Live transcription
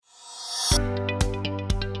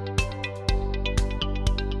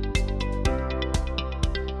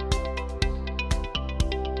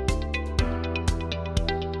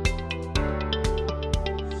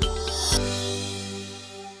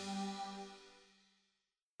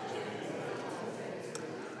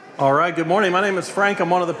All right, good morning. My name is Frank. I'm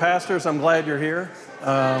one of the pastors. I'm glad you're here.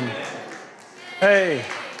 Hey,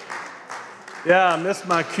 yeah, I missed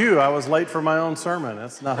my cue. I was late for my own sermon.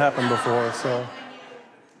 That's not happened before. So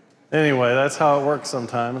anyway, that's how it works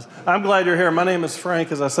sometimes. I'm glad you're here. My name is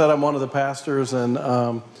Frank. As I said, I'm one of the pastors,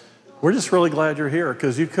 and we're just really glad you're here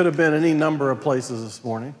because you could have been any number of places this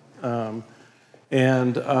morning.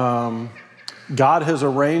 And God has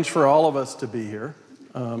arranged for all of us to be here.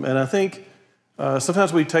 And I think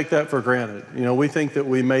sometimes we take that for granted. You know, we think that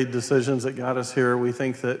we made decisions that got us here. We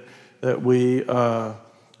think that we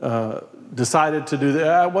decided to do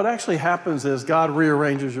that. What actually happens is God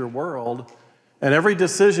rearranges your world, and every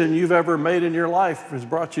decision you've ever made in your life has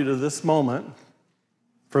brought you to this moment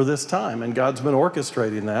for this time, and God's been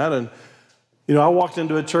orchestrating that. And you know, I walked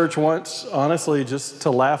into a church once, honestly, just to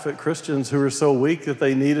laugh at Christians who were so weak that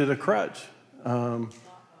they needed a crutch.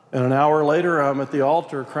 And an hour later, I'm at the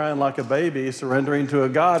altar crying like a baby, surrendering to a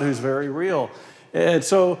God who's very real. And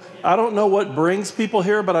so I don't know what brings people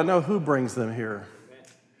here, but I know who brings them here.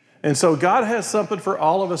 And so God has something for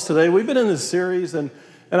all of us today. We've been in this series, and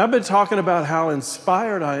I've been talking about how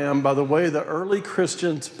inspired I am by the way the early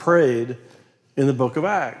Christians prayed in the book of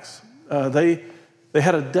Acts. They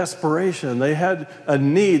had a desperation. They had a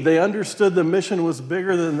need. They understood the mission was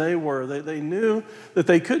bigger than they were. They knew that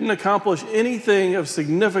they couldn't accomplish anything of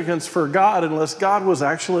significance for God unless God was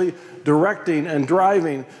actually directing and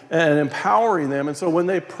driving and empowering them. And so when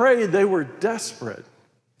they prayed, they were desperate.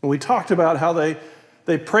 And we talked about how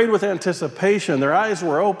they prayed with anticipation. Their eyes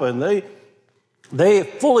were open. They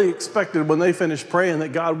fully expected when they finished praying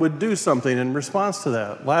that God would do something in response to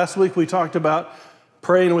that. Last week we talked about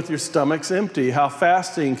praying with your stomachs empty, how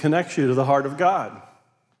fasting connects you to the heart of God.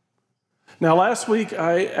 Now, last week,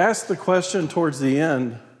 I asked the question towards the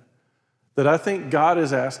end that I think God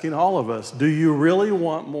is asking all of us. Do you really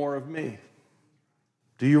want more of me?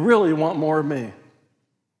 Do you really want more of me?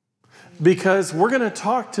 Because we're going to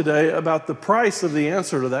talk today about the price of the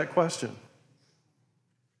answer to that question.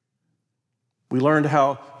 We learned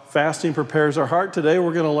how fasting prepares our heart. Today,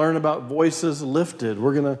 we're going to learn about voices lifted.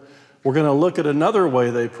 We're going to look at another way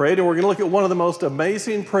they prayed, and we're going to look at one of the most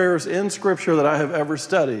amazing prayers in Scripture that I have ever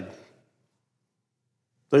studied.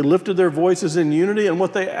 They lifted their voices in unity, and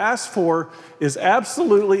what they asked for is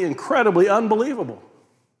absolutely, incredibly unbelievable.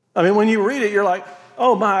 I mean, when you read it, you're like,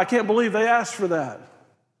 oh my, I can't believe they asked for that.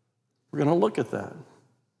 We're going to look at that.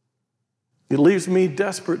 It leaves me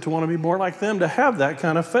desperate to want to be more like them, to have that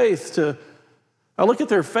kind of faith. I look at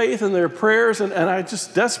their faith and their prayers, and I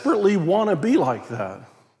just desperately want to be like that.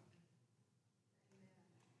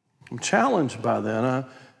 I'm challenged by that.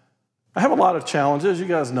 I have a lot of challenges. You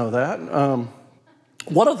guys know that.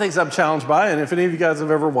 One of the things I'm challenged by, and if any of you guys have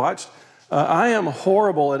ever watched, I am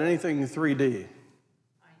horrible at anything 3D.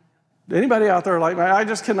 Anybody out there like me? I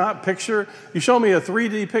just cannot picture. You show me a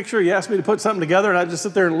 3D picture, you ask me to put something together, and I just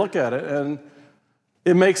sit there and look at it, and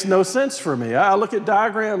it makes no sense for me. I look at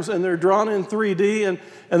diagrams, and they're drawn in 3D, and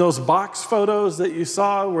those box photos that you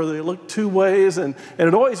saw where they look two ways, and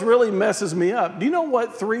it always really messes me up. Do you know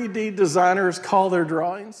what 3D designers call their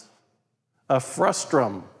drawings? A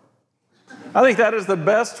frustrum. I think that is the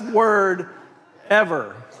best word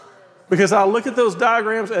ever, because I look at those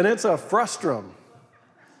diagrams, and it's a frustrum.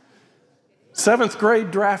 7th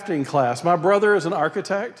grade drafting class. My brother is an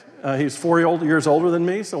architect. He's 4 years older than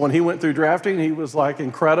me, so when he went through drafting, he was like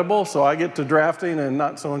incredible, so I get to drafting and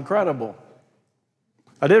not so incredible.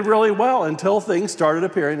 I did really well until things started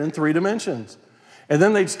appearing in 3 dimensions. And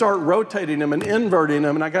then they'd start rotating them and inverting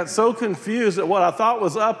them, and I got so confused that what I thought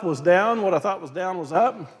was up was down, what I thought was down was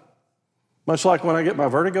up, much like when I get my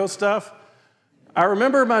vertigo stuff. I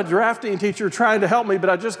remember my drafting teacher trying to help me, but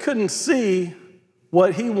I just couldn't see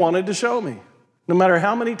what he wanted to show me. No matter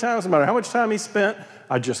how many times, no matter how much time he spent,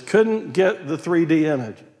 I just couldn't get the 3D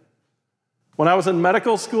image. When I was in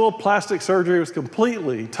medical school, plastic surgery was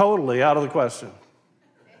completely, totally out of the question.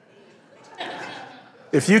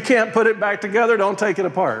 If you can't put it back together, don't take it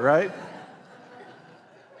apart, right?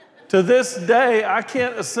 To this day, I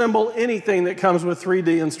can't assemble anything that comes with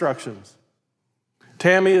 3D instructions.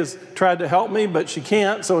 Tammy has tried to help me, but she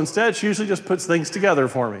can't, so instead she usually just puts things together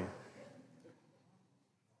for me.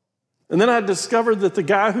 And then I discovered that the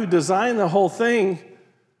guy who designed the whole thing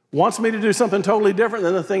wants me to do something totally different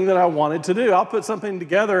than the thing that I wanted to do. I'll put something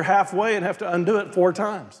together halfway and have to undo it 4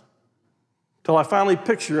 times till I finally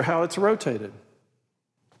picture how it's rotated.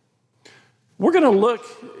 We're going to look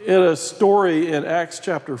at a story in Acts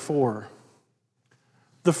chapter 4.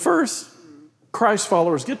 The first Christ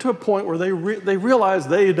followers get to a point where they realize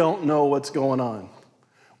they don't know what's going on.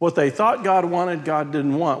 What they thought God wanted, God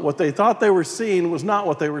didn't want. What they thought they were seeing was not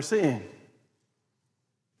what they were seeing.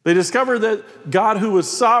 They discovered that God, who was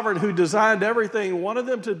sovereign, who designed everything, wanted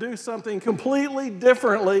them to do something completely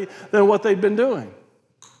differently than what they'd been doing.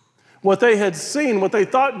 What they had seen, what they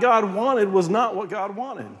thought God wanted, was not what God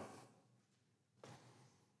wanted.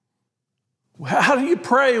 How do you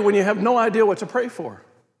pray when you have no idea what to pray for?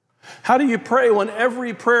 How do you pray when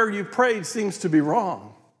every prayer you've prayed seems to be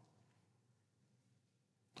wrong?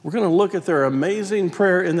 We're going to look at their amazing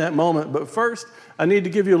prayer in that moment, but first, I need to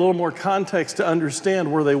give you a little more context to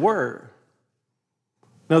understand where they were.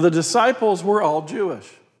 Now, the disciples were all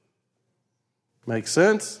Jewish. Makes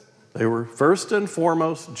sense? They were first and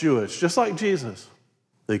foremost Jewish, just like Jesus.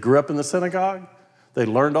 They grew up in the synagogue. They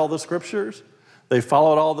learned all the scriptures. They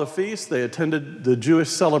followed all the feasts. They attended the Jewish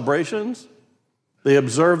celebrations. They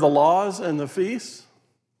observed the laws and the feasts.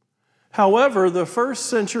 However, the first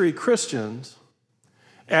century Christians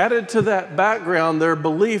added to that background their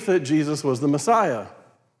belief that Jesus was the Messiah.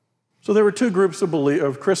 So there were two groups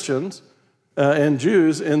of Christians and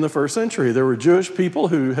Jews in the first century. There were Jewish people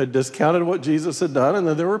who had discounted what Jesus had done, and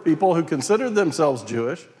then there were people who considered themselves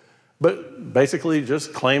Jewish, but basically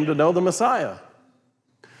just claimed to know the Messiah.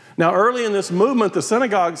 Now, early in this movement, the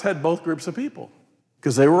synagogues had both groups of people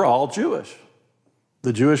because they were all Jewish.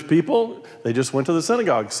 The Jewish people, they just went to the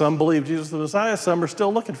synagogue. Some believed Jesus was the Messiah, some are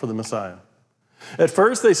still looking for the Messiah. At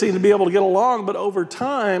first, they seemed to be able to get along, but over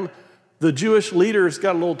time, the Jewish leaders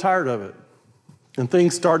got a little tired of it, and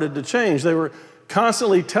things started to change. They were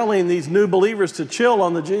constantly telling these new believers to chill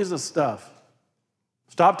on the Jesus stuff.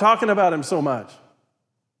 Stop talking about him so much.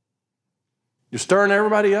 You're stirring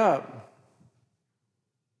everybody up.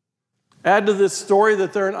 Add to this story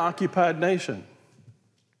that they're an occupied nation.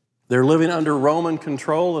 They're living under Roman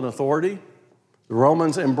control and authority. The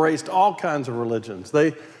Romans embraced all kinds of religions.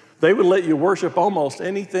 They would let you worship almost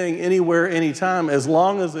anything, anywhere, anytime, as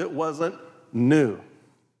long as it wasn't new.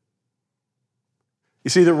 You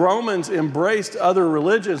see, the Romans embraced other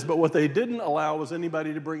religions, but what they didn't allow was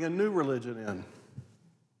anybody to bring a new religion in.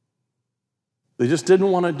 They just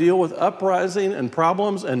didn't want to deal with uprising and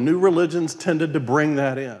problems, and new religions tended to bring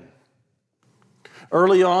that in.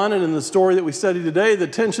 Early on, and in the story that we study today, the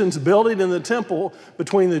tensions building in the temple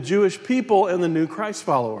between the Jewish people and the new Christ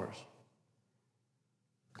followers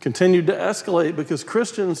continued to escalate because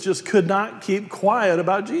Christians just could not keep quiet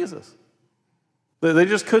about Jesus. They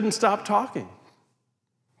just couldn't stop talking.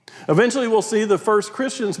 Eventually, we'll see the first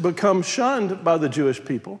Christians become shunned by the Jewish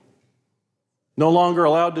people, no longer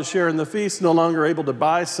allowed to share in the feast, no longer able to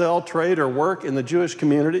buy, sell, trade, or work in the Jewish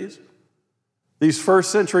communities. These first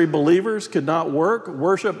century believers could not work,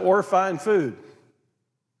 worship, or find food.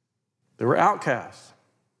 They were outcasts.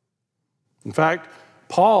 In fact,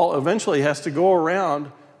 Paul eventually has to go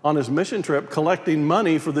around on his mission trip collecting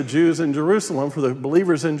money for the Jews in Jerusalem, for the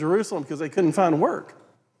believers in Jerusalem, because they couldn't find work.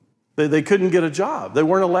 They couldn't get a job. They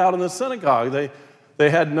weren't allowed in the synagogue. They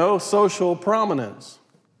had no social prominence.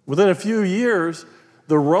 Within a few years,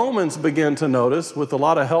 the Romans began to notice, with a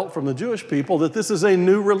lot of help from the Jewish people, that this is a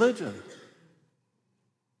new religion.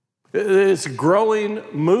 It's a growing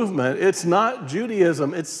movement. It's not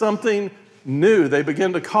Judaism. It's something new. They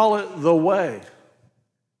begin to call it the way.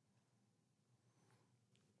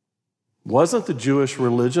 Wasn't the Jewish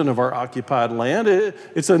religion of our occupied land.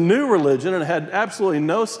 It's a new religion and had absolutely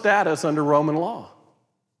no status under Roman law.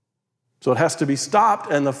 So it has to be stopped,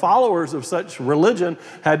 and the followers of such religion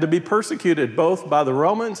had to be persecuted both by the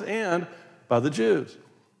Romans and by the Jews.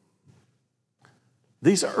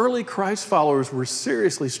 These early Christ followers were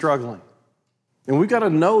seriously struggling. And we've got to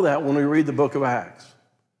know that when we read the book of Acts.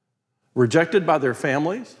 Rejected by their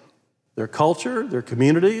families, their culture, their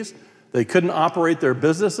communities. They couldn't operate their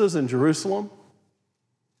businesses in Jerusalem.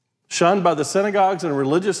 Shunned by the synagogues and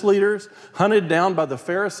religious leaders. Hunted down by the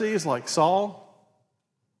Pharisees like Saul.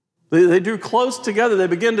 They drew close together. They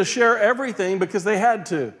began to share everything because they had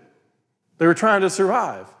to. They were trying to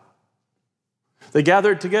survive. They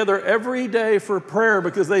gathered together every day for prayer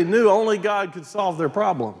because they knew only God could solve their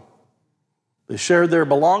problem. They shared their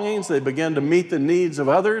belongings. They began to meet the needs of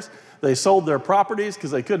others. They sold their properties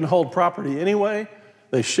because they couldn't hold property anyway.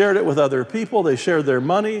 They shared it with other people. They shared their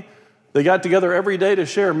money. They got together every day to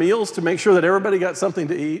share meals to make sure that everybody got something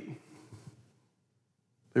to eat.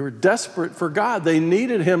 They were desperate for God. They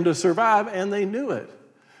needed him to survive, and they knew it.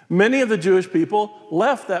 Many of the Jewish people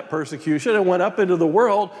left that persecution and went up into the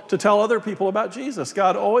world to tell other people about Jesus.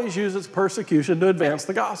 God always uses persecution to advance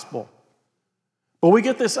the gospel. But we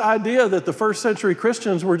get this idea that the first century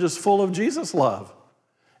Christians were just full of Jesus love.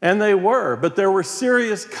 And they were, but there were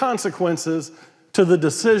serious consequences to the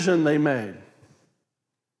decision they made.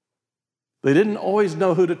 They didn't always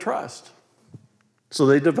know who to trust. So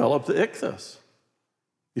they developed the ichthus.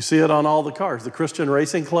 You see it on all the cars. The Christian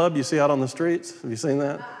Racing Club you see out on the streets. Have you seen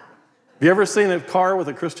that? Have you ever seen a car with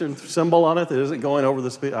a Christian symbol on it that isn't going over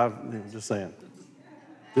the speed? I'm just saying.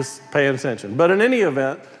 Just paying attention. But in any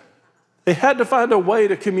event, they had to find a way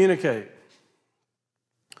to communicate.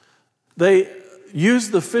 They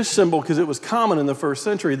used the fish symbol because it was common in the first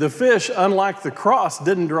century. The fish, unlike the cross,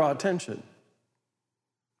 didn't draw attention.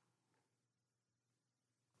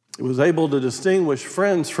 It was able to distinguish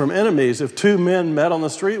friends from enemies. If two men met on the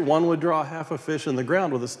street, one would draw half a fish in the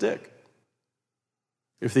ground with a stick.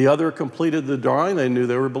 If the other completed the drawing, they knew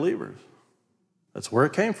they were believers. That's where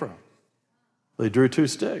it came from. They drew two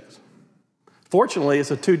sticks. Fortunately,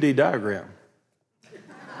 it's a 2D diagram.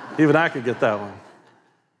 Even I could get that one.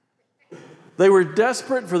 They were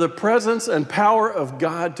desperate for the presence and power of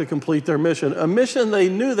God to complete their mission, a mission they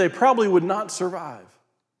knew they probably would not survive.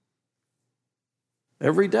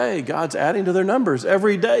 Every day, God's adding to their numbers.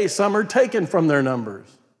 Every day, some are taken from their numbers.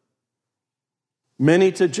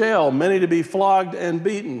 Many to jail, many to be flogged and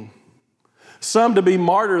beaten. Some to be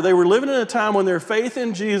martyred. They were living in a time when their faith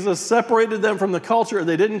in Jesus separated them from the culture.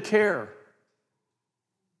 They didn't care.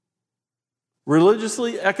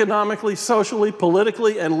 Religiously, economically, socially,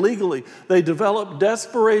 politically, and legally, they developed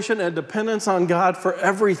desperation and dependence on God for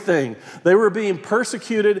everything. They were being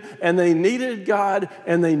persecuted, and they needed God,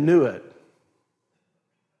 and they knew it.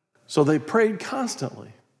 So they prayed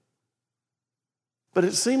constantly. But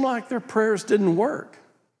it seemed like their prayers didn't work.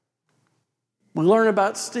 We learn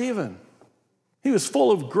about Stephen. He was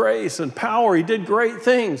full of grace and power. He did great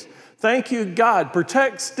things. Thank you, God.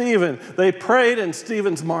 Protect Stephen. They prayed, and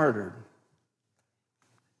Stephen's martyred.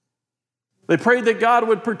 They prayed that God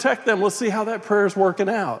would protect them. Let's see how that prayer is working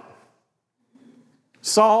out.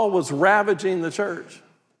 Saul was ravaging the church.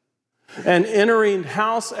 And entering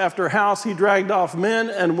house after house, he dragged off men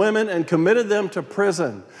and women and committed them to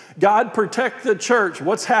prison. God, protect the church.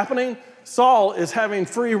 What's happening? Saul is having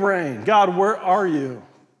free reign. God, where are you?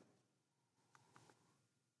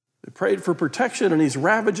 They prayed for protection, and he's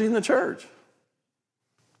ravaging the church.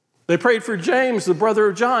 They prayed for James, the brother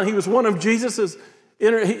of John. He was one of Jesus's.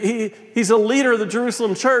 He's a leader of the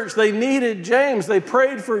Jerusalem church. They needed James. They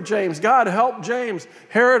prayed for James. God, help James.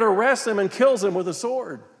 Herod arrests him and kills him with a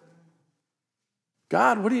sword.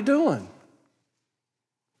 God, what are you doing?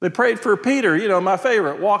 They prayed for Peter, my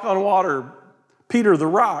favorite, walk on water, Peter the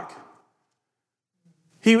rock.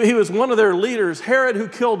 He was one of their leaders. Herod, who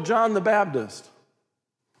killed John the Baptist,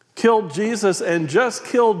 killed Jesus, and just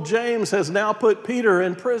killed James, has now put Peter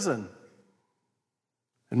in prison.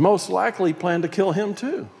 And most likely planned to kill him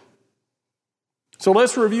too. So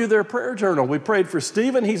let's review their prayer journal. We prayed for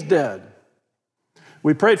Stephen, he's dead.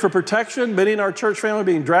 We prayed for protection, many in our church family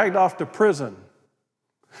being dragged off to prison.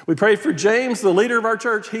 We prayed for James, the leader of our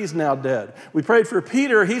church, he's now dead. We prayed for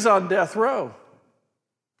Peter, he's on death row.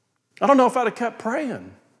 I don't know if I'd have kept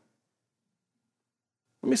praying.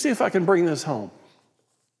 Let me see if I can bring this home.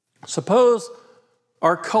 Suppose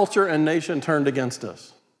our culture and nation turned against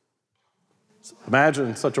us.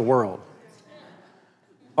 Imagine such a world.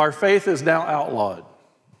 Our faith is now outlawed.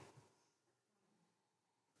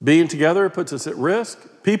 Being together puts us at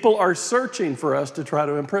risk. People are searching for us to try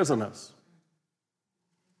to imprison us.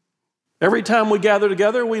 Every time we gather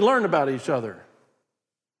together, we learn about each other.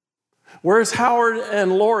 Where's Howard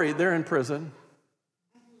and Lori? They're in prison.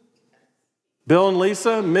 Bill and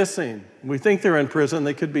Lisa, missing. We think they're in prison.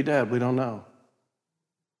 They could be dead. We don't know.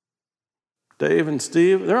 Dave and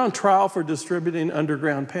Steve, they're on trial for distributing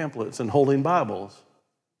underground pamphlets and holding Bibles.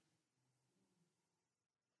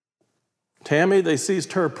 Tammy, they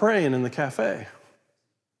seized her praying in the cafe.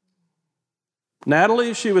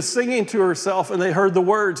 Natalie, she was singing to herself and they heard the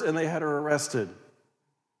words and they had her arrested.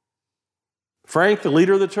 Frank, the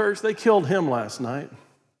leader of the church, they killed him last night.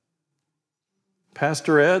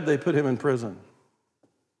 Pastor Ed, they put him in prison.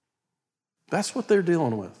 That's what they're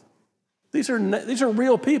dealing with. These are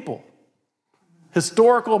real people.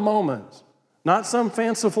 Historical moments, not some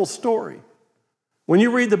fanciful story. When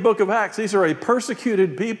you read the book of Acts, these are a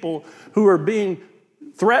persecuted people who are being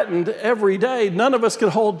threatened every day. None of us can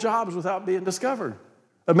hold jobs without being discovered.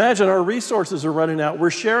 Imagine our resources are running out. We're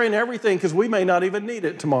sharing everything because we may not even need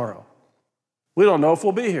it tomorrow. We don't know if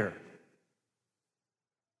we'll be here.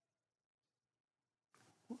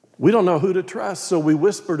 We don't know who to trust, so we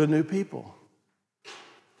whisper to new people.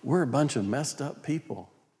 We're a bunch of messed up people.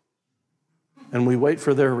 And we wait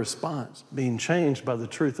for their response, being changed by the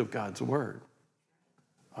truth of God's word.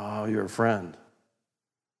 Oh, you're a friend.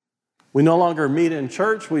 We no longer meet in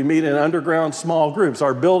church. We meet in underground small groups.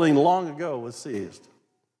 Our building long ago was seized.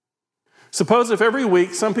 Suppose if every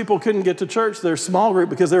week some people couldn't get to church, their small group,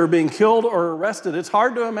 because they were being killed or arrested. It's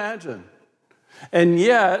hard to imagine. And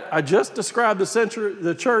yet, I just described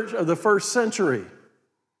the church of the first century.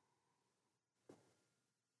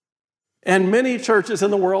 And many churches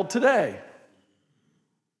in the world today.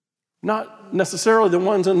 Not necessarily the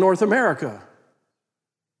ones in North America.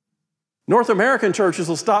 North American churches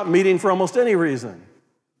will stop meeting for almost any reason.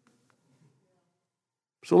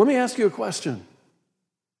 So let me ask you a question.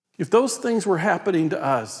 If those things were happening to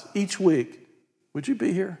us each week, would you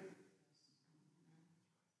be here?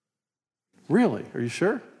 Really? Are you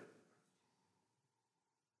sure?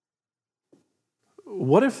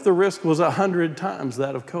 What if the risk was 100 times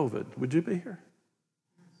that of COVID? Would you be here?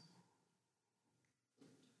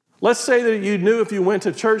 Let's say that you knew if you went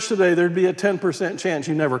to church today, there'd be a 10% chance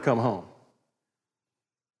you never come home.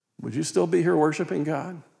 Would you still be here worshiping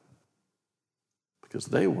God? Because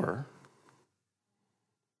they were.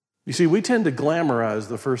 You see, we tend to glamorize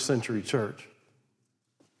the first century church.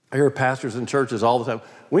 I hear pastors in churches all the time,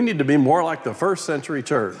 we need to be more like the first century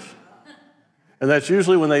church. And that's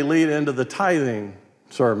usually when they lead into the tithing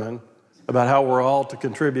sermon about how we're all to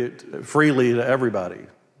contribute freely to everybody.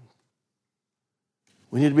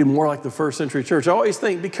 We need to be more like the first century church. I always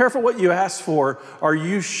think, be careful what you ask for. Are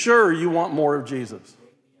you sure you want more of Jesus?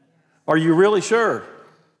 Are you really sure?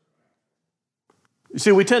 You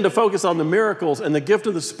see, we tend to focus on the miracles and the gift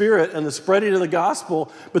of the Spirit and the spreading of the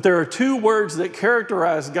gospel, but there are two words that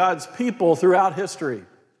characterize God's people throughout history.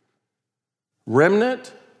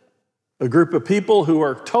 Remnant, a group of people who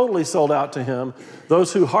are totally sold out to Him,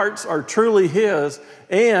 those whose hearts are truly His,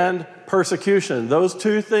 and persecution. Those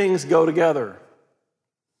two things go together.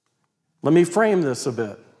 Let me frame this a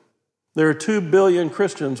bit. There are 2 billion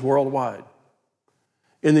Christians worldwide.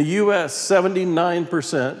 In the U.S.,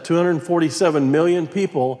 79%, 247 million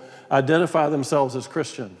people identify themselves as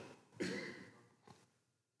Christian.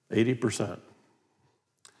 80%.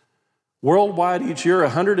 Worldwide each year,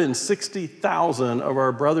 160,000 of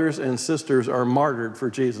our brothers and sisters are martyred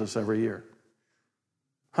for Jesus every year.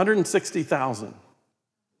 160,000.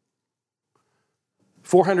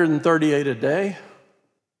 438 a day.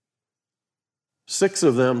 6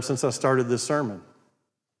 of them since I started this sermon.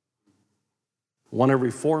 1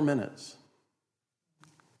 every 4 minutes.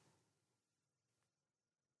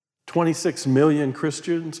 26 million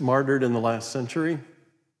Christians martyred in the last century.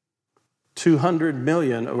 200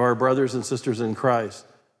 million of our brothers and sisters in Christ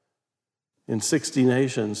in 60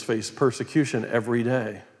 nations face persecution every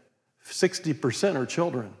day. 60% are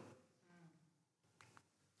children.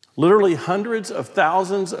 Literally hundreds of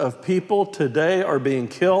thousands of people today are being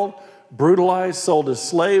killed, brutalized, sold as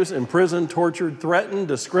slaves, imprisoned, tortured, threatened,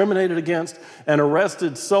 discriminated against, and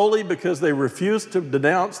arrested solely because they refused to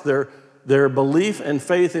denounce their belief and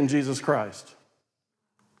faith in Jesus Christ.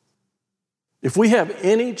 If we have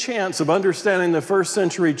any chance of understanding the first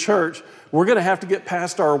century church, we're going to have to get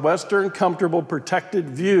past our Western, comfortable, protected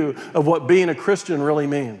view of what being a Christian really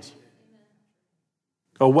means.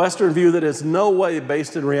 A Western view that is no way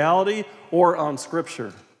based in reality or on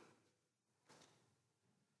Scripture.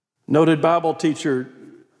 Noted Bible teacher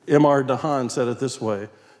M.R. DeHaan said it this way: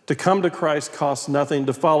 to come to Christ costs nothing,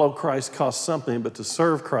 to follow Christ costs something, but to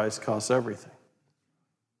serve Christ costs everything.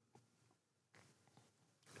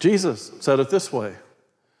 Jesus said it this way: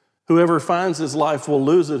 whoever finds his life will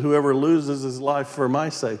lose it, whoever loses his life for my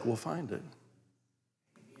sake will find it.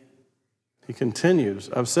 He continues,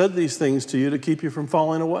 I've said these things to you to keep you from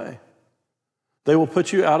falling away. They will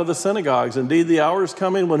put you out of the synagogues. Indeed, the hour is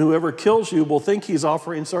coming when whoever kills you will think he's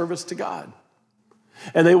offering service to God.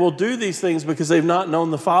 And they will do these things because they've not known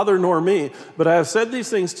the Father nor me. But I have said these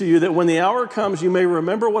things to you that when the hour comes, you may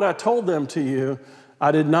remember what I told them to you.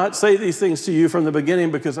 I did not say these things to you from the beginning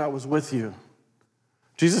because I was with you.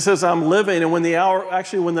 Jesus says, I'm living, and when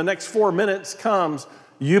the next 4 minutes comes,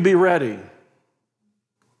 you be ready.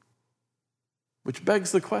 Which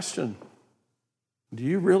begs the question, do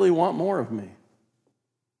you really want more of me?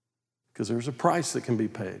 Because there's a price that can be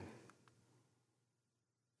paid.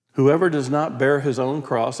 Whoever does not bear his own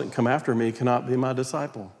cross and come after me cannot be my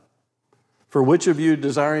disciple. For which of you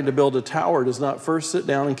desiring to build a tower does not first sit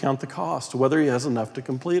down and count the cost, whether he has enough to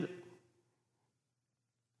complete it?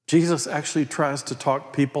 Jesus actually tries to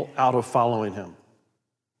talk people out of following him.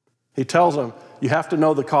 He tells them, you have to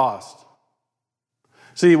know the cost.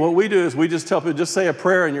 See, what we do is we just tell people, just say a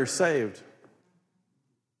prayer and you're saved.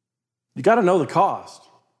 You got to know the cost.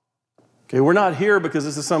 Okay, we're not here because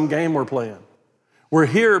this is some game we're playing. We're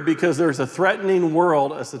here because there's a threatening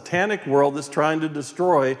world, a satanic world that's trying to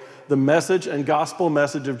destroy the message and gospel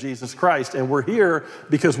message of Jesus Christ. And we're here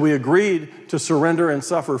because we agreed to surrender and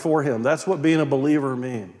suffer for him. That's what being a believer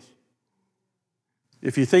means.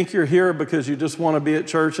 If you think you're here because you just want to be at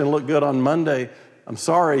church and look good on Monday, I'm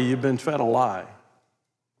sorry you've been fed a lie.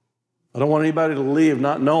 I don't want anybody to leave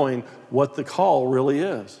not knowing what the call really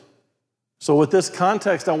is. So with this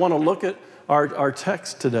context, I want to look at our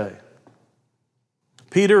text today.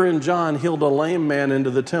 Peter and John healed a lame man into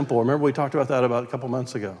the temple. Remember we talked about that about a couple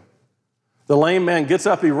months ago. The lame man gets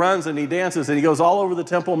up, he runs, and he dances, and he goes all over the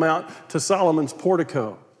Temple Mount to Solomon's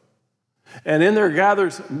portico. And in there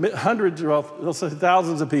gathers hundreds, well, let's say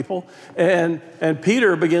thousands of people, and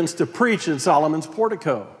Peter begins to preach in Solomon's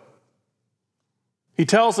portico. He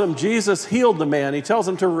tells them Jesus healed the man. He tells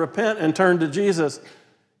them to repent and turn to Jesus.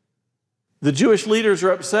 The Jewish leaders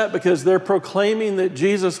are upset because they're proclaiming that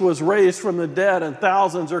Jesus was raised from the dead, and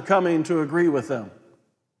thousands are coming to agree with them.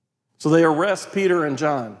 So they arrest Peter and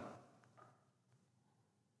John.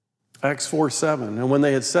 Acts 4:7, and when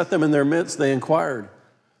they had set them in their midst, they inquired,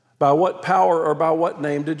 by what power or by what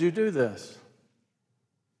name did you do this?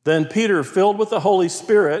 Then Peter, filled with the Holy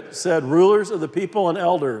Spirit, said, rulers of the people and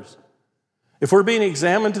elders, if we're being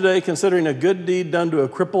examined today considering a good deed done to a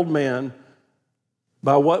crippled man,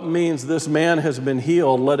 by what means this man has been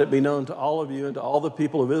healed, let it be known to all of you and to all the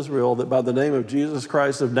people of Israel that by the name of Jesus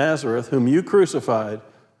Christ of Nazareth, whom you crucified,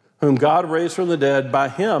 whom God raised from the dead, by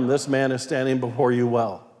him this man is standing before you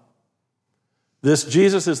well. This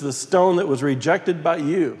Jesus is the stone that was rejected by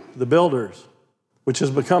you, the builders, which has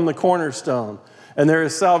become the cornerstone. And there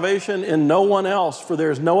is salvation in no one else, for there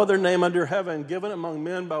is no other name under heaven given among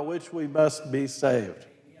men by which we must be saved.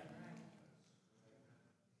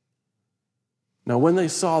 Now, when they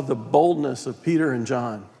saw the boldness of Peter and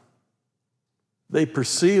John, they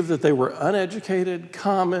perceived that they were uneducated,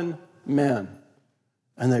 common men,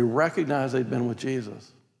 and they recognized they'd been with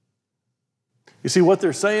Jesus. You see, what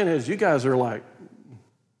they're saying is, you guys are like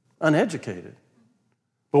uneducated.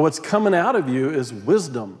 But what's coming out of you is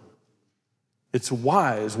wisdom. It's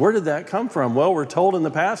wise. Where did that come from? Well, we're told in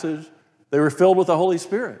the passage they were filled with the Holy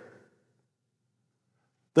Spirit.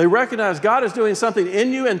 They recognize God is doing something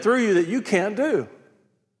in you and through you that you can't do.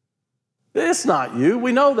 It's not you.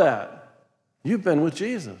 We know that. You've been with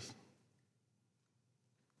Jesus.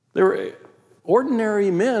 They were ordinary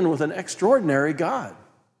men with an extraordinary God.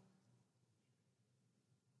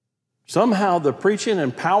 Somehow the preaching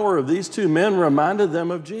and power of these two men reminded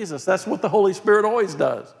them of Jesus. That's what the Holy Spirit always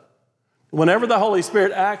does. Whenever the Holy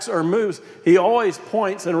Spirit acts or moves, he always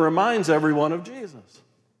points and reminds everyone of Jesus.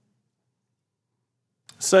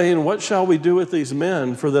 Saying, what shall we do with these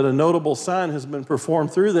men? For that a notable sign has been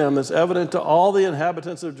performed through them that's evident to all the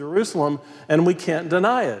inhabitants of Jerusalem, and we can't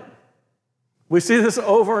deny it. We see this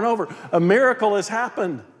over and over. A miracle has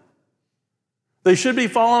happened. They should be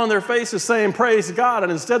falling on their faces saying, praise God.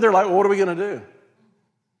 And instead they're like, well, what are we going to do?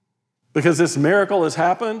 Because this miracle has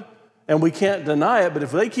happened and we can't deny it. But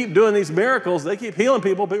if they keep doing these miracles, they keep healing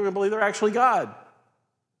people, people will believe they're actually God.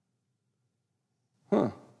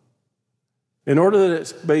 In order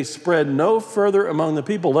that it may spread no further among the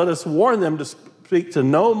people, let us warn them to speak to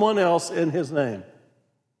no one else in his name.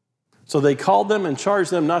 So they called them and charged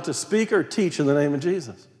them not to speak or teach in the name of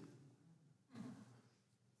Jesus.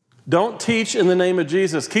 Don't teach in the name of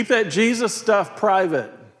Jesus. Keep that Jesus stuff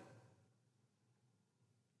private.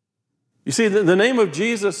 You see, the name of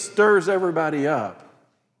Jesus stirs everybody up.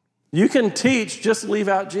 You can teach, just leave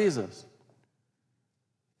out Jesus.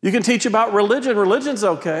 You can teach about religion. Religion's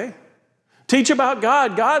okay. Teach about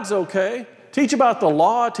God. God's okay. Teach about the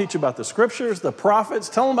law. Teach about the scriptures, the prophets.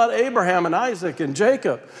 Tell them about Abraham and Isaac and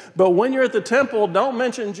Jacob. But when you're at the temple, don't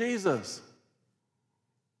mention Jesus.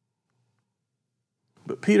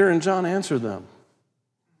 But Peter and John answered them.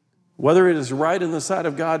 Whether it is right in the sight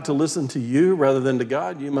of God to listen to you rather than to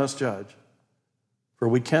God, you must judge. For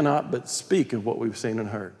we cannot but speak of what we've seen and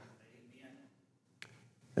heard.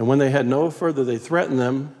 And when they had no further, they threatened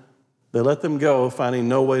them. They let them go, finding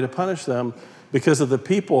no way to punish them because of the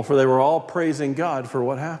people, for they were all praising God for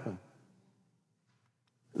what happened.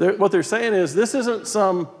 What they're saying is, this isn't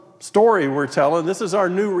some story we're telling. This is our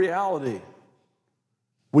new reality.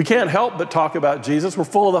 We can't help but talk about Jesus. We're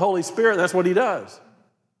full of the Holy Spirit. That's what he does.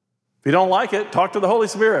 If you don't like it, talk to the Holy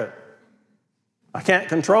Spirit. I can't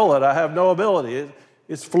control it. I have no ability.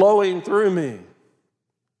 It's flowing through me.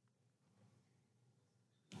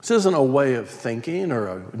 This isn't a way of thinking or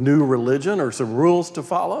a new religion or some rules to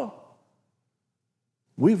follow.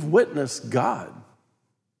 We've witnessed God.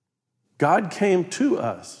 God came to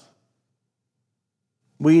us.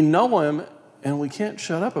 We know him, and we can't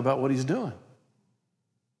shut up about what he's doing.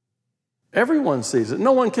 Everyone sees it.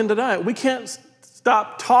 No one can deny it. We can't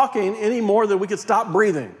stop talking any more than we could stop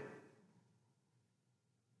breathing.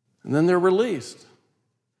 And then they're released.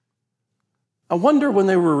 I wonder when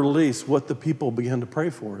they were released what the people began to pray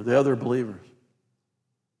for, the other believers.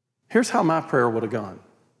 Here's how my prayer would have gone.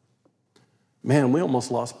 Man, we almost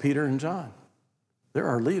lost Peter and John. They're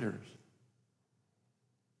our leaders.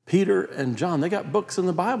 Peter and John, they got books in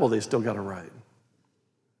the Bible they still got to write.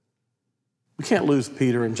 We can't lose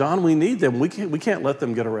Peter and John. We need them. We can't let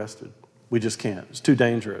them get arrested. We just can't. It's too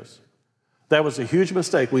dangerous. That was a huge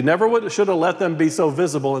mistake. We never should have let them be so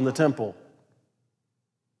visible in the temple.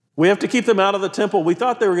 We have to keep them out of the temple. We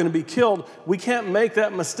thought they were going to be killed. We can't make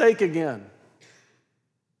that mistake again.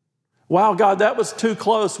 Wow, God, that was too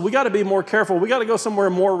close. We got to be more careful. We got to go somewhere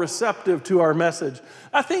more receptive to our message.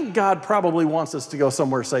 I think God probably wants us to go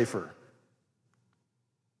somewhere safer.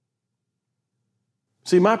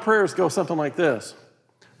 See, my prayers go something like this.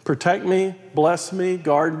 Protect me, bless me,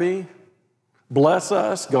 guard me, bless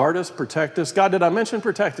us, guard us, protect us. God, did I mention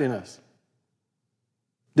protecting us?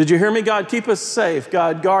 Did you hear me, God? Keep us safe.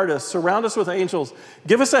 God, guard us, surround us with angels.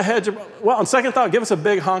 Give us a hedge well, on second thought, give us a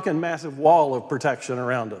big honking massive wall of protection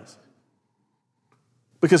around us.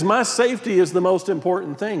 Because my safety is the most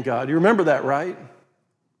important thing, God. You remember that, right?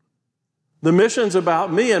 The mission's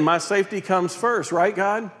about me and my safety comes first, right,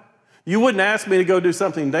 God? You wouldn't ask me to go do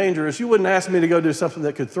something dangerous. You wouldn't ask me to go do something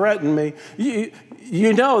that could threaten me.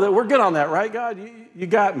 You know that we're good on that, right, God? You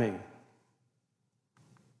got me.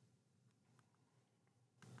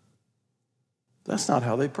 That's not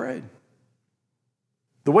how they prayed.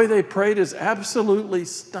 The way they prayed is absolutely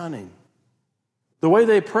stunning. The way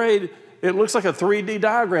they prayed, it looks like a 3D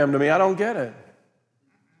diagram to me. I don't get it.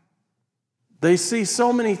 They see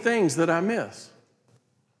so many things that I miss.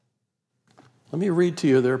 Let me read to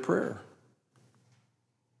you their prayer.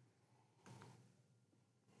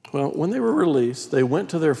 Well, when they were released, they went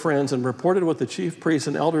to their friends and reported what the chief priests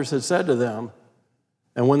and elders had said to them.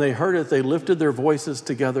 And when they heard it, they lifted their voices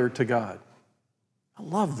together to God. I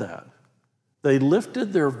love that. They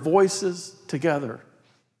lifted their voices together.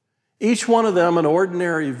 Each one of them an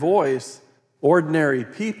ordinary voice, ordinary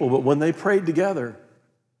people, but when they prayed together,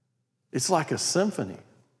 it's like a symphony.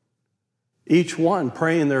 Each one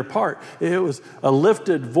praying their part. It was a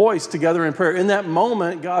lifted voice together in prayer. In that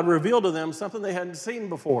moment, God revealed to them something they hadn't seen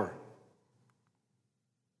before.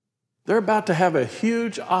 They're about to have a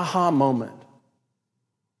huge aha moment.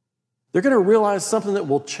 They're going to realize something that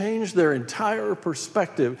will change their entire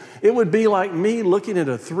perspective. It would be like me looking at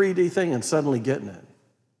a 3D thing and suddenly getting it.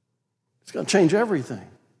 It's going to change everything.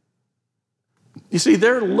 You see,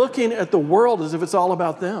 they're looking at the world as if it's all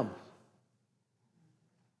about them.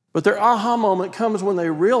 But their aha moment comes when they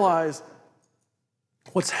realize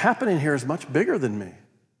what's happening here is much bigger than me.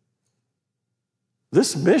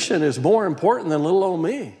 This mission is more important than little old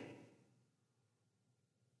me.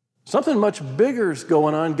 Something much bigger is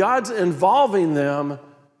going on. God's involving them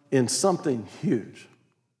in something huge.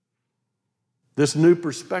 This new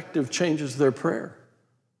perspective changes their prayer.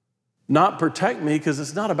 Not protect me, because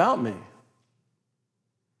it's not about me.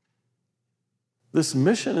 This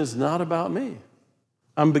mission is not about me.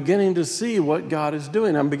 I'm beginning to see what God is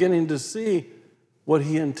doing. I'm beginning to see what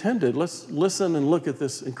He intended. Let's listen and look at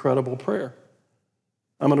this incredible prayer.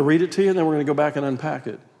 I'm going to read it to you, and then we're going to go back and unpack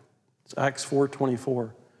it. It's Acts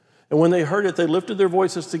 4:24. And when they heard it, they lifted their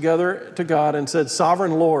voices together to God and said,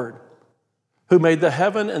 Sovereign Lord, who made the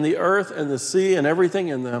heaven and the earth and the sea and everything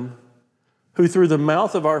in them, who through the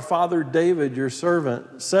mouth of our father David, your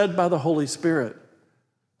servant, said by the Holy Spirit,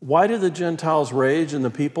 why do the Gentiles rage and the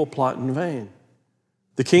people plot in vain?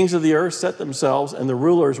 The kings of the earth set themselves, and the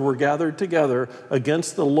rulers were gathered together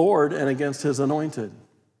against the Lord and against His anointed.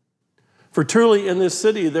 For truly in this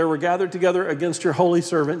city there were gathered together against your holy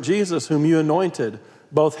servant Jesus, whom you anointed,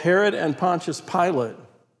 both Herod and Pontius Pilate,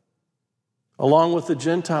 along with the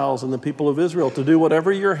Gentiles and the people of Israel, to do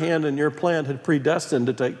whatever your hand and your plan had predestined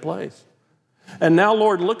to take place. And now,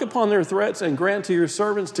 Lord, look upon their threats and grant to your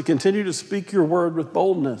servants to continue to speak your word with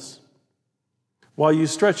boldness, while you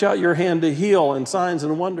stretch out your hand to heal, and signs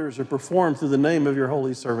and wonders are performed through the name of your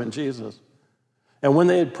holy servant Jesus. And when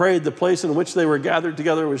they had prayed, the place in which they were gathered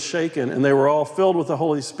together was shaken, and they were all filled with the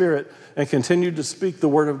Holy Spirit and continued to speak the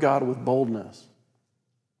word of God with boldness.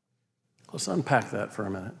 Let's unpack that for a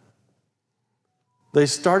minute. They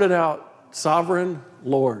started out, Sovereign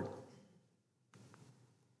Lord.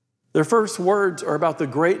 Their first words are about the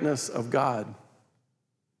greatness of God.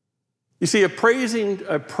 You see, a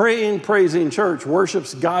praying, praising church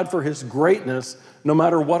worships God for His greatness no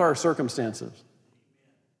matter what our circumstances.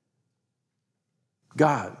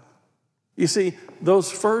 God. You see, those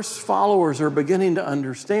first followers are beginning to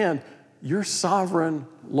understand you're sovereign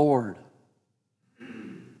Lord.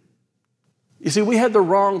 You see, we had the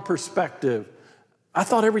wrong perspective. I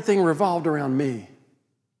thought everything revolved around me.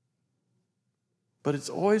 But it's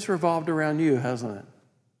always revolved around you, hasn't it?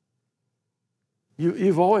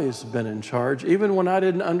 You've always been in charge. Even when I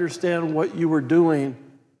didn't understand what you were doing,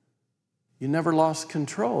 you never lost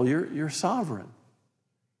control. You're sovereign.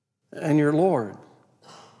 And you're Lord.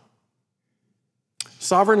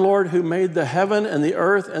 Sovereign Lord who made the heaven and the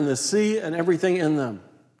earth and the sea and everything in them.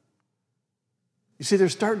 You see, they're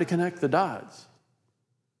starting to connect the dots.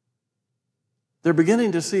 They're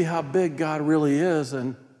beginning to see how big God really is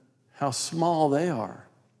and how small they are.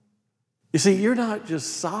 You see, you're not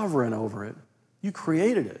just sovereign over it. You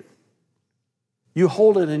created it. You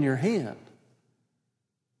hold it in your hand.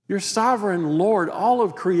 You're sovereign Lord. All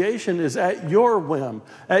of creation is at your whim,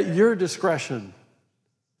 at your discretion.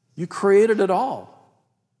 You created it all.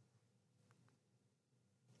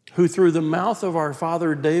 Who through the mouth of our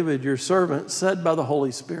father David, your servant, said by the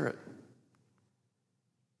Holy Spirit.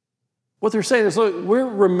 What they're saying is, look, we're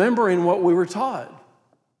remembering what we were taught.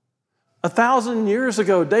 1,000 years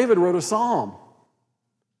ago, David wrote a psalm.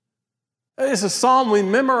 It's a psalm we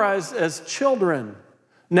memorized as children.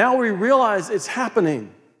 Now we realize it's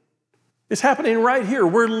happening. It's happening right here.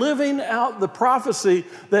 We're living out the prophecy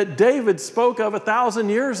that David spoke of 1,000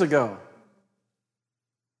 years ago.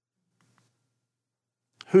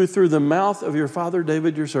 Who through the mouth of your father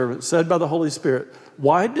David, your servant, said by the Holy Spirit,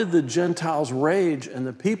 why did the Gentiles rage and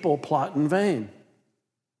the people plot in vain?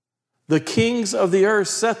 The kings of the earth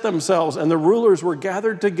set themselves, and the rulers were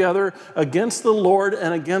gathered together against the Lord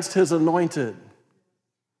and against his anointed.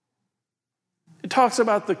 It talks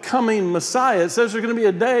about the coming Messiah. It says there's going to be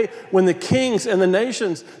a day when the kings and the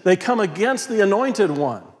nations, they come against the anointed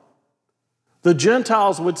one. The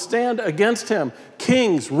Gentiles would stand against him.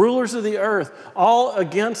 Kings, rulers of the earth, all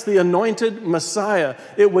against the anointed Messiah.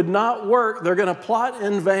 It would not work. They're going to plot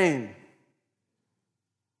in vain.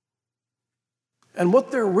 And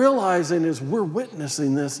what they're realizing is we're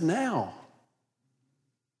witnessing this now.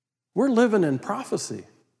 We're living in prophecy.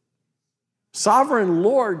 Sovereign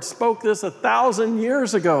Lord spoke this 1,000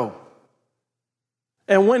 years ago.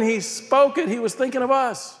 And when he spoke it, he was thinking of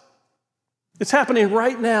us. It's happening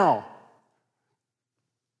right now.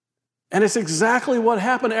 And it's exactly what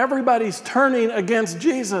happened. Everybody's turning against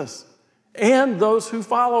Jesus and those who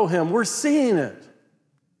follow him. We're seeing it.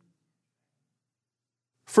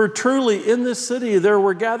 For truly in this city there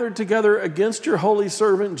were gathered together against your holy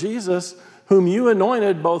servant Jesus, whom you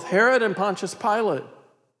anointed, both Herod and Pontius Pilate,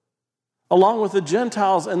 along with the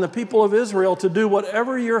Gentiles and the people of Israel, to do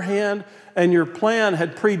whatever your hand and your plan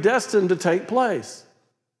had predestined to take place.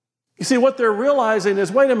 You see, what they're realizing is,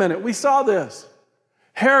 wait a minute, we saw this.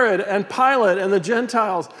 Herod and Pilate and the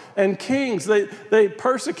Gentiles and kings, they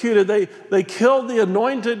persecuted, they killed the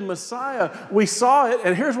anointed Messiah. We saw it,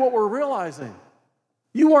 and here's what we're realizing.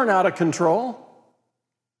 You weren't out of control.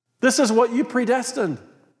 This is what you predestined.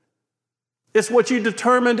 It's what you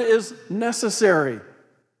determined is necessary.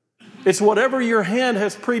 It's whatever your hand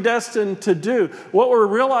has predestined to do. What we're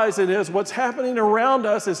realizing is what's happening around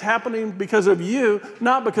us is happening because of you,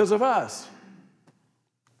 not because of us.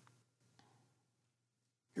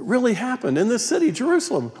 It really happened in this city,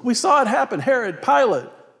 Jerusalem. We saw it happen. Herod, Pilate.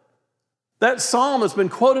 That psalm has been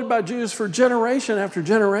quoted by Jews for generation after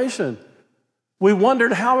generation. We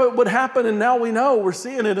wondered how it would happen, and now we know. We're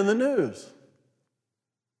seeing it in the news.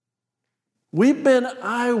 We've been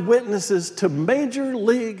eyewitnesses to major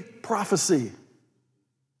league prophecy.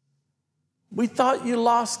 We thought you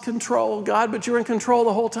lost control, God, but you're in control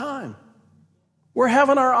the whole time. We're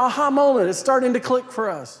having our aha moment. It's starting to click for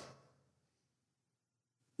us.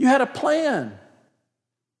 You had a plan.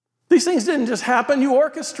 These things didn't just happen. You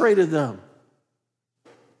orchestrated them.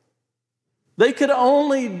 They could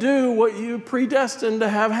only do what you predestined to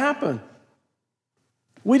have happen.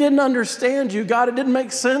 We didn't understand you, God. It didn't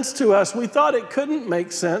make sense to us. We thought it couldn't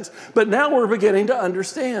make sense, but now we're beginning to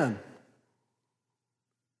understand.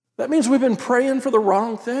 That means we've been praying for the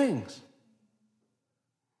wrong things.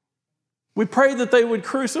 We prayed that they would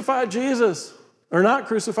crucify Jesus, or not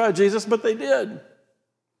crucify Jesus, but they did.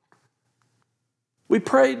 We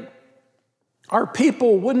prayed our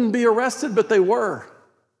people wouldn't be arrested, but they were.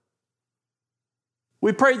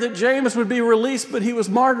 We prayed that James would be released, but he was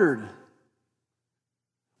martyred.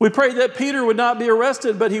 We prayed that Peter would not be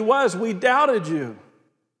arrested, but he was. We doubted you.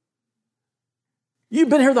 You've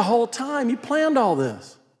been here the whole time. You planned all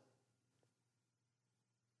this.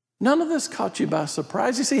 None of this caught you by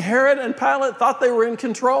surprise. You see, Herod and Pilate thought they were in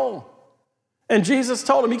control. And Jesus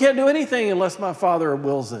told them, you can't do anything unless my Father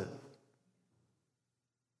wills it.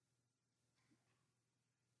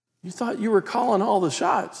 You thought you were calling all the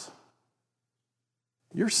shots.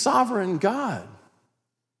 You're sovereign God.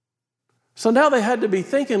 So now they had to be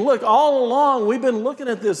thinking, look, all along we've been looking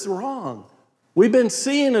at this wrong. We've been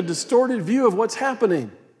seeing a distorted view of what's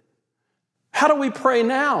happening. How do we pray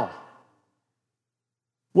now?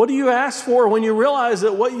 What do you ask for when you realize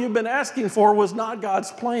that what you've been asking for was not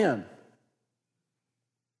God's plan?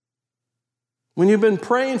 When you've been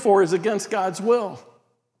praying for is against God's will?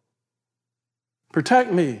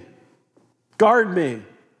 Protect me. Guard me.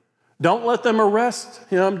 Don't let them arrest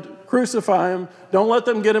him, crucify him. Don't let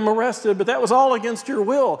them get him arrested. But that was all against your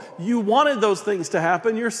will. You wanted those things to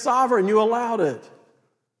happen. You're sovereign. You allowed it.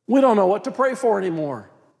 We don't know what to pray for anymore.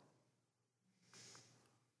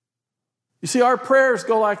 You see, our prayers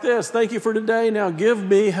go like this. Thank you for today. Now give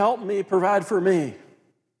me, help me, provide for me.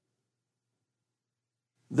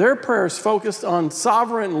 Their prayers focused on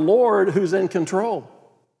sovereign Lord who's in control.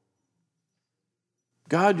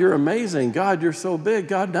 God, you're amazing. God, you're so big.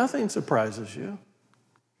 God, nothing surprises you.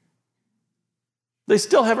 They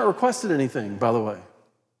still haven't requested anything, by the way,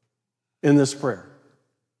 in this prayer.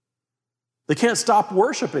 They can't stop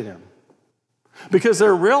worshiping him because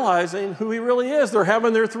they're realizing who he really is. They're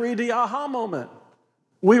having their 3D aha moment.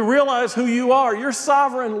 We realize who you are. You're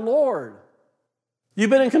sovereign Lord. You've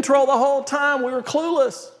been in control the whole time. We were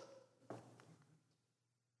clueless.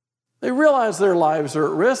 They realize their lives are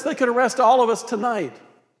at risk. They could arrest all of us tonight.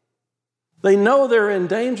 They know they're in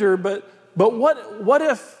danger, but what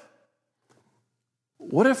if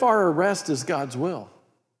our arrest is God's will?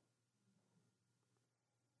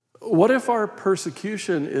 What if our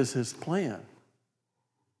persecution is his plan?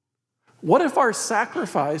 What if our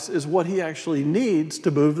sacrifice is what he actually needs to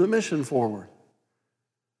move the mission forward?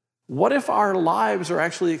 What if our lives are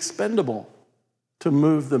actually expendable to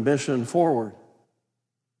move the mission forward?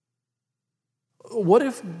 What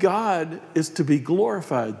if God is to be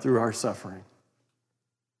glorified through our suffering?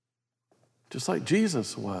 Just like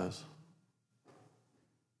Jesus was.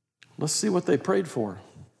 Let's see what they prayed for.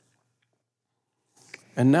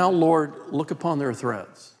 And now, Lord, look upon their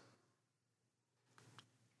threats.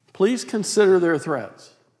 Please consider their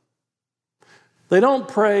threats. They don't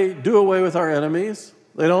pray, do away with our enemies.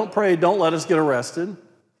 They don't pray, don't let us get arrested.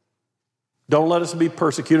 Don't let us be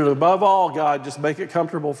persecuted. Above all, God, just make it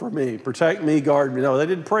comfortable for me. Protect me, guard me. No, they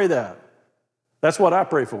didn't pray that. That's what I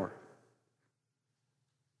pray for.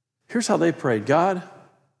 Here's how they prayed. God,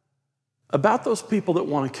 about those people that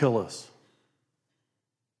want to kill us,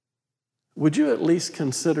 would you at least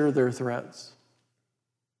consider their threats?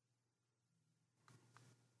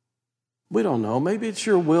 We don't know. Maybe it's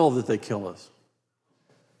your will that they kill us.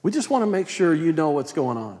 We just want to make sure you know what's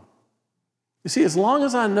going on. You see, as long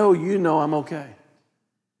as I know you know, I'm okay.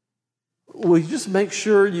 Will you just make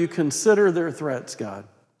sure you consider their threats, God?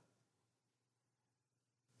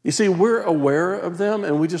 You see, we're aware of them,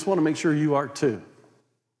 and we just want to make sure you are too.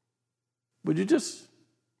 Would you just,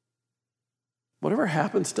 whatever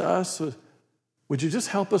happens to us, would you just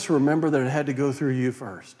help us remember that it had to go through you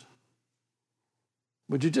first?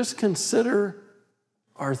 Would you just consider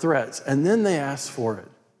our threats? And then they ask for it.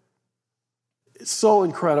 It's so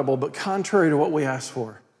incredible, but contrary to what we ask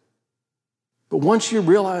for. But once you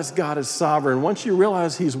realize God is sovereign, once you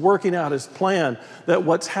realize he's working out his plan, that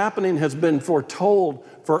what's happening has been foretold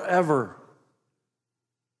forever,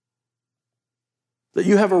 that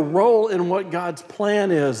you have a role in what God's plan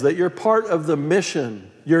is, that you're part of the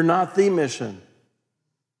mission, you're not the mission,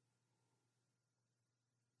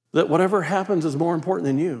 that whatever happens is more important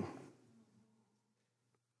than you.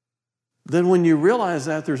 Then when you realize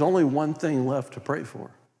that, there's only one thing left to pray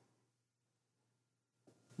for.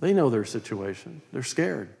 They know their situation. They're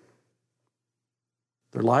scared.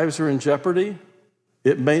 Their lives are in jeopardy.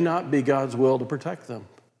 It may not be God's will to protect them,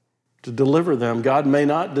 to deliver them. God may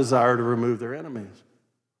not desire to remove their enemies.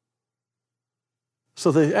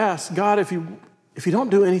 So they ask, God, if you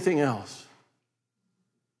don't do anything else,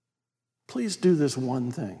 please do this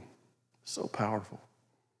one thing. So powerful.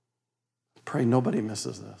 Pray nobody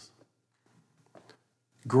misses this.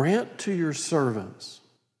 Grant to your servants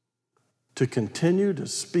to continue to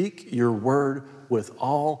speak your word with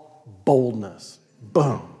all boldness.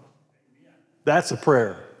 Boom. That's a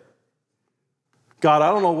prayer. God,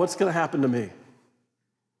 I don't know what's going to happen to me.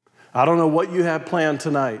 I don't know what you have planned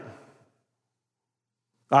tonight.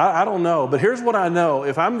 I don't know, but here's what I know.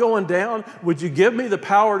 If I'm going down, would you give me the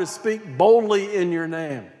power to speak boldly in your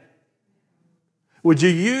name? Would you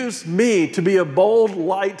use me to be a bold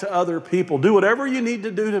light to other people? Do whatever you need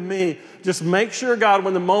to do to me. Just make sure, God,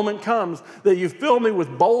 when the moment comes, that you fill me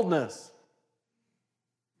with boldness.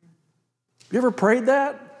 You ever prayed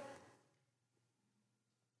that?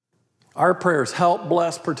 Our prayers: help,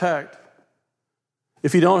 bless, protect.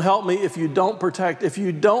 If you don't help me, if you don't protect, if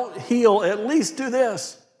you don't heal, at least do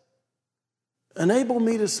this. Enable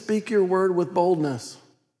me to speak your word with boldness.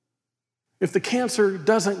 If the cancer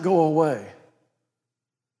doesn't go away,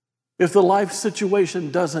 if the life situation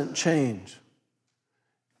doesn't change,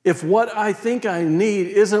 if what I think I need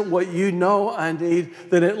isn't what you know I need,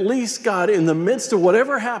 then at least, God, in the midst of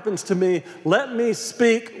whatever happens to me, let me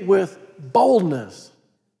speak with boldness.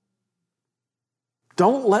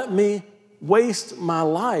 Don't let me waste my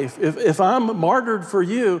life. If I'm martyred for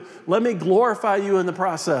you, let me glorify you in the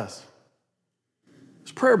process.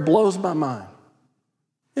 This prayer blows my mind.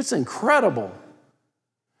 It's incredible.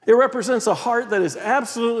 It represents a heart that is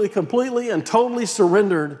absolutely, completely, and totally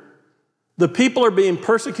surrendered. The people are being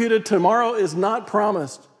persecuted. Tomorrow is not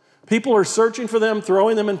promised. People are searching for them,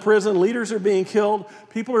 throwing them in prison. Leaders are being killed.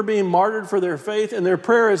 People are being martyred for their faith. And their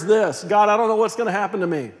prayer is this: God, I don't know what's going to happen to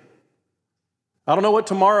me. I don't know what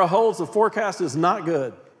tomorrow holds. The forecast is not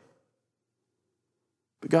good.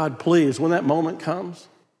 But God, please, when that moment comes,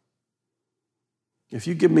 if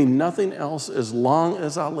you give me nothing else as long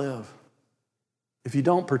as I live, if you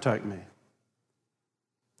don't protect me,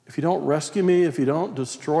 if you don't rescue me, if you don't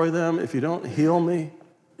destroy them, if you don't heal me,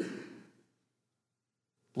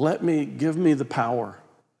 give me the power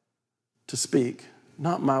to speak,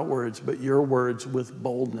 not my words, but your words with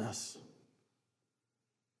boldness,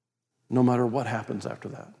 no matter what happens after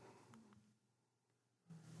that.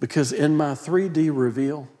 Because in my 3D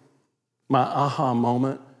reveal, my aha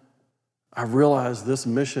moment, I realized this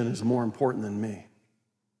mission is more important than me.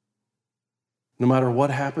 No matter what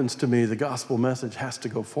happens to me, the gospel message has to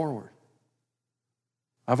go forward.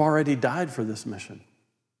 I've already died for this mission.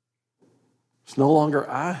 It's no longer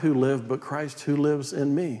I who live, but Christ who lives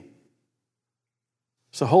in me.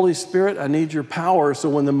 So Holy Spirit, I need your power, so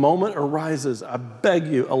when the moment arises, I beg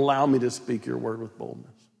you, allow me to speak your word with boldness.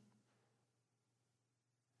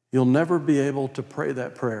 You'll never be able to pray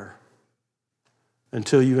that prayer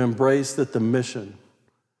until you embrace that the mission,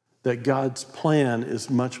 that God's plan is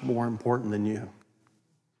much more important than you.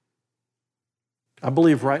 I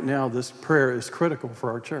believe right now this prayer is critical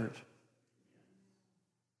for our church.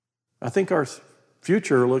 I think our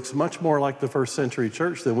future looks much more like the first century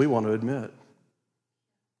church than we want to admit.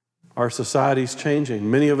 Our society's changing.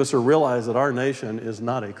 Many of us are realizing that our nation is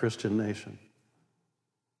not a Christian nation.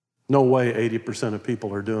 No way 80% of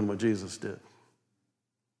people are doing what Jesus did.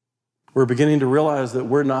 We're beginning to realize that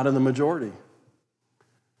we're not in the majority.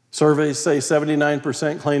 Surveys say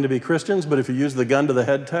 79% claim to be Christians, but if you use the gun to the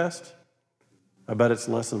head test, I bet it's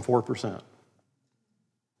less than 4%.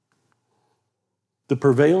 The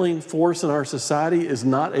prevailing force in our society is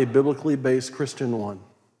not a biblically based Christian one.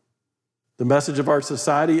 The message of our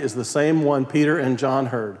society is the same one Peter and John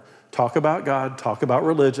heard. Talk about God, talk about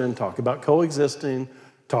religion, talk about coexisting,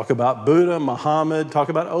 talk about Buddha, Muhammad, talk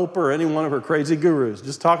about Oprah or any one of her crazy gurus.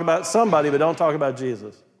 Just talk about somebody, but don't talk about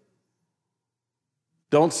Jesus.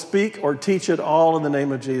 Don't speak or teach at all in the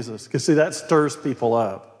name of Jesus, because see, that stirs people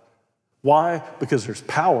up. Why? Because there's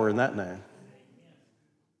power in that name.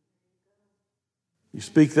 You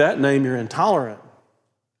speak that name, you're intolerant,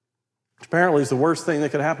 which apparently is the worst thing that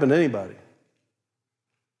could happen to anybody.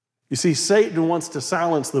 You see, Satan wants to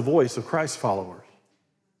silence the voice of Christ's followers.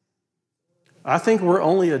 I think we're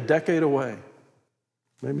only a decade away,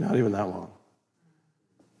 maybe not even that long,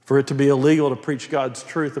 for it to be illegal to preach God's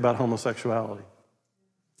truth about homosexuality,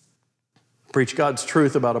 preach God's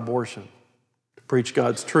truth about abortion, to preach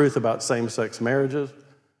God's truth about same-sex marriages,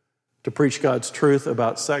 to preach God's truth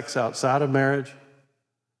about sex outside of marriage.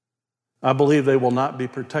 I believe they will not be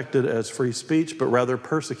protected as free speech, but rather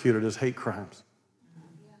persecuted as hate crimes.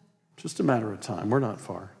 Just a matter of time. We're not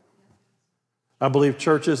far. I believe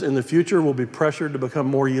churches in the future will be pressured to become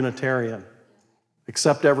more Unitarian.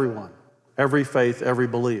 Accept everyone, every faith, every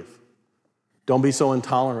belief. Don't be so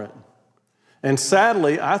intolerant. And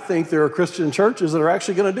sadly, I think there are Christian churches that are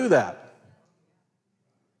actually going to do that.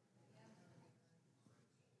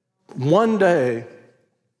 One day,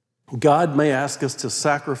 God may ask us to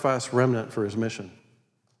sacrifice remnant for his mission.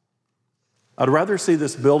 I'd rather see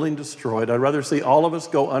this building destroyed. I'd rather see all of us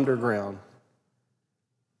go underground.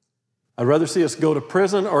 I'd rather see us go to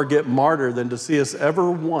prison or get martyred than to see us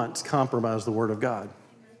ever once compromise the word of God.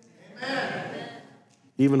 Amen.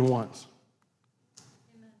 Even once.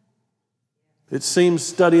 Amen. It seems,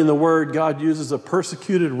 studying the word, God uses a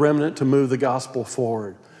persecuted remnant to move the gospel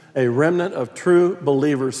forward. A remnant of true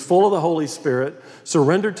believers, full of the Holy Spirit,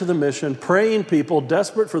 surrendered to the mission, praying people,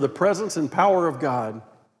 desperate for the presence and power of God,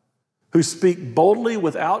 who speak boldly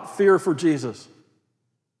without fear for Jesus,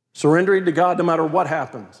 surrendering to God no matter what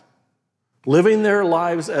happens, living their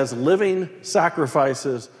lives as living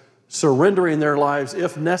sacrifices, surrendering their lives,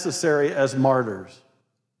 if necessary, as martyrs.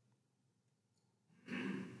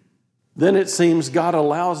 Then it seems God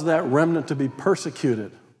allows that remnant to be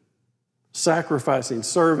persecuted sacrificing,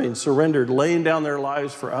 serving, surrendered, laying down their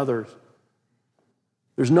lives for others.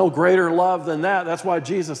 There's no greater love than that. That's why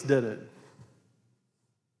Jesus did it.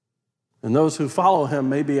 And those who follow him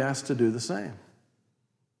may be asked to do the same.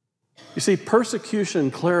 You see,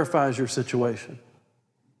 persecution clarifies your situation.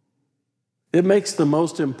 It makes the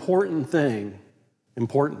most important thing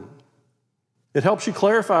important. It helps you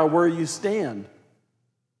clarify where you stand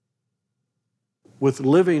with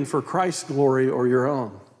living for Christ's glory or your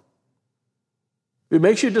own. It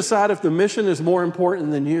makes you decide if the mission is more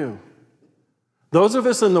important than you. Those of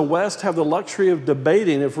us in the West have the luxury of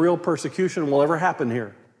debating if real persecution will ever happen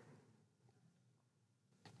here.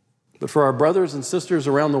 But for our brothers and sisters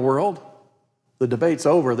around the world, the debate's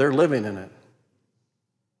over. They're living in it.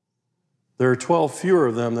 There are 12 fewer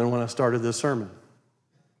of them than when I started this sermon.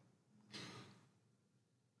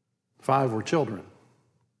 5 were children,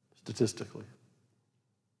 statistically.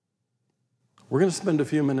 We're going to spend a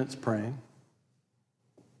few minutes praying.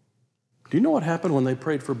 Do you know what happened when they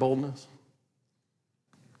prayed for boldness?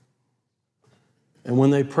 And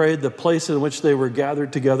when they prayed, the place in which they were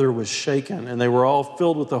gathered together was shaken, and they were all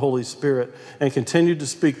filled with the Holy Spirit and continued to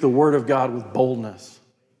speak the word of God with boldness.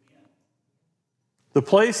 The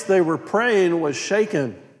place they were praying was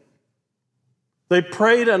shaken. They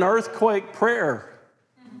prayed an earthquake prayer.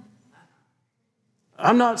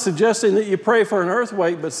 I'm not suggesting that you pray for an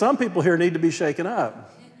earthquake, but some people here need to be shaken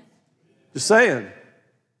up. Just saying.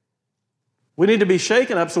 We need to be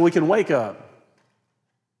shaken up so we can wake up.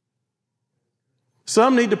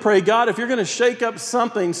 Some need to pray, God, if you're going to shake up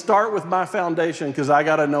something, start with my foundation because I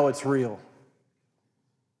got to know it's real.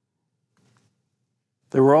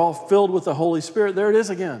 They were all filled with the Holy Spirit. There it is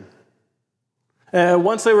again. And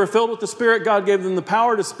once they were filled with the Spirit, God gave them the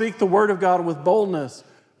power to speak the word of God with boldness.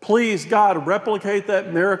 Please, God, replicate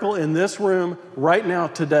that miracle in this room right now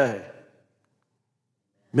today.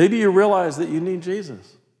 Maybe you realize that you need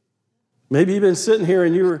Jesus. Maybe you've been sitting here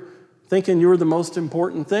and you were thinking you were the most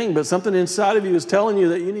important thing, but something inside of you is telling you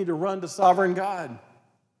that you need to run to sovereign God.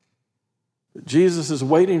 Jesus is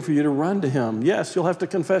waiting for you to run to him. Yes, you'll have to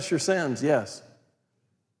confess your sins, yes.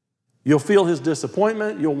 You'll feel his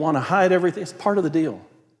disappointment. You'll want to hide everything. It's part of the deal.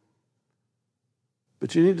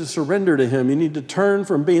 But you need to surrender to him. You need to turn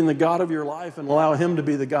from being the God of your life and allow him to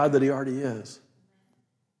be the God that he already is.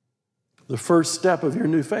 The first step of your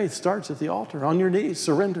new faith starts at the altar, on your knees,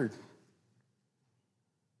 surrendered.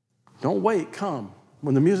 Don't wait, come.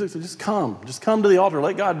 When the music says, just come. Just come to the altar.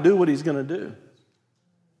 Let God do what he's going to do.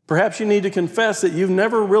 Perhaps you need to confess that you've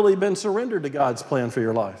never really been surrendered to God's plan for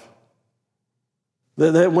your life.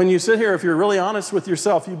 That when you sit here, if you're really honest with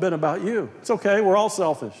yourself, you've been about you. It's okay, we're all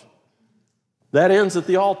selfish. That ends at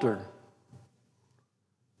the altar.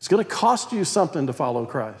 It's going to cost you something to follow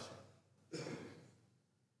Christ.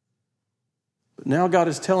 But now God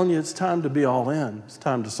is telling you it's time to be all in. It's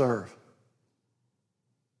time to serve.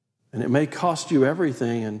 And it may cost you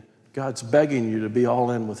everything, and God's begging you to be all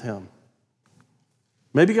in with him.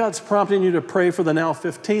 Maybe God's prompting you to pray for the now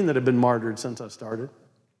 15 that have been martyred since I started.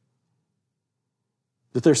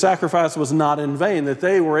 That their sacrifice was not in vain, that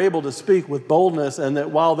they were able to speak with boldness, and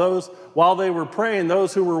that while they were praying,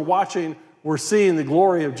 those who were watching were seeing the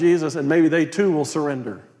glory of Jesus, and maybe they too will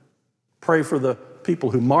surrender. Pray for the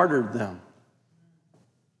people who martyred them.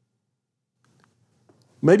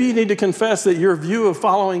 Maybe you need to confess that your view of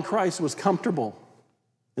following Christ was comfortable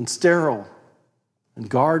and sterile and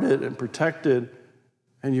guarded and protected,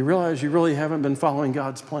 and you realize you really haven't been following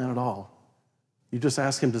God's plan at all. You just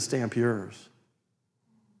ask him to stamp yours.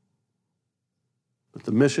 But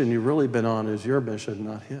the mission you've really been on is your mission,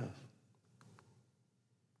 not his.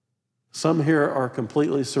 Some here are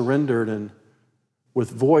completely surrendered and with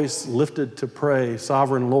voice lifted to pray,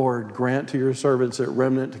 Sovereign Lord, grant to your servants at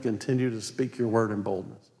Remnant to continue to speak your word in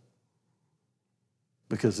boldness.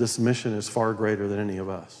 Because this mission is far greater than any of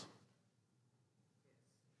us.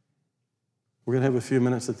 We're going to have a few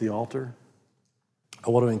minutes at the altar. I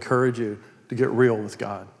want to encourage you to get real with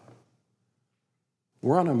God.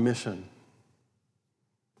 We're on a mission.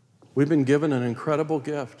 We've been given an incredible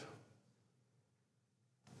gift,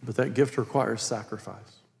 but that gift requires sacrifice.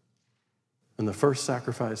 And the first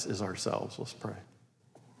sacrifice is ourselves. Let's pray.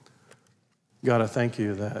 God, I thank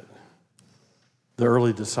you that the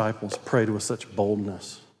early disciples prayed with such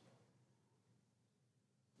boldness.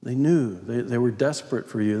 They knew, they were desperate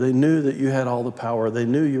for you. They knew that you had all the power. They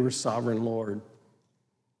knew you were sovereign Lord.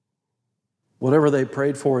 Whatever they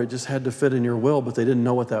prayed for, it just had to fit in your will, but they didn't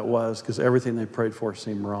know what that was because everything they prayed for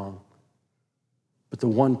seemed wrong. But the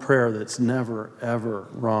one prayer that's never, ever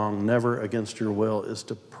wrong, never against your will, is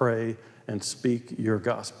to pray and speak your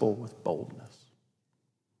gospel with boldness.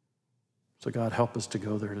 So God, help us to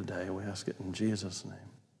go there today. We ask it in Jesus' name.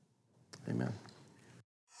 Amen.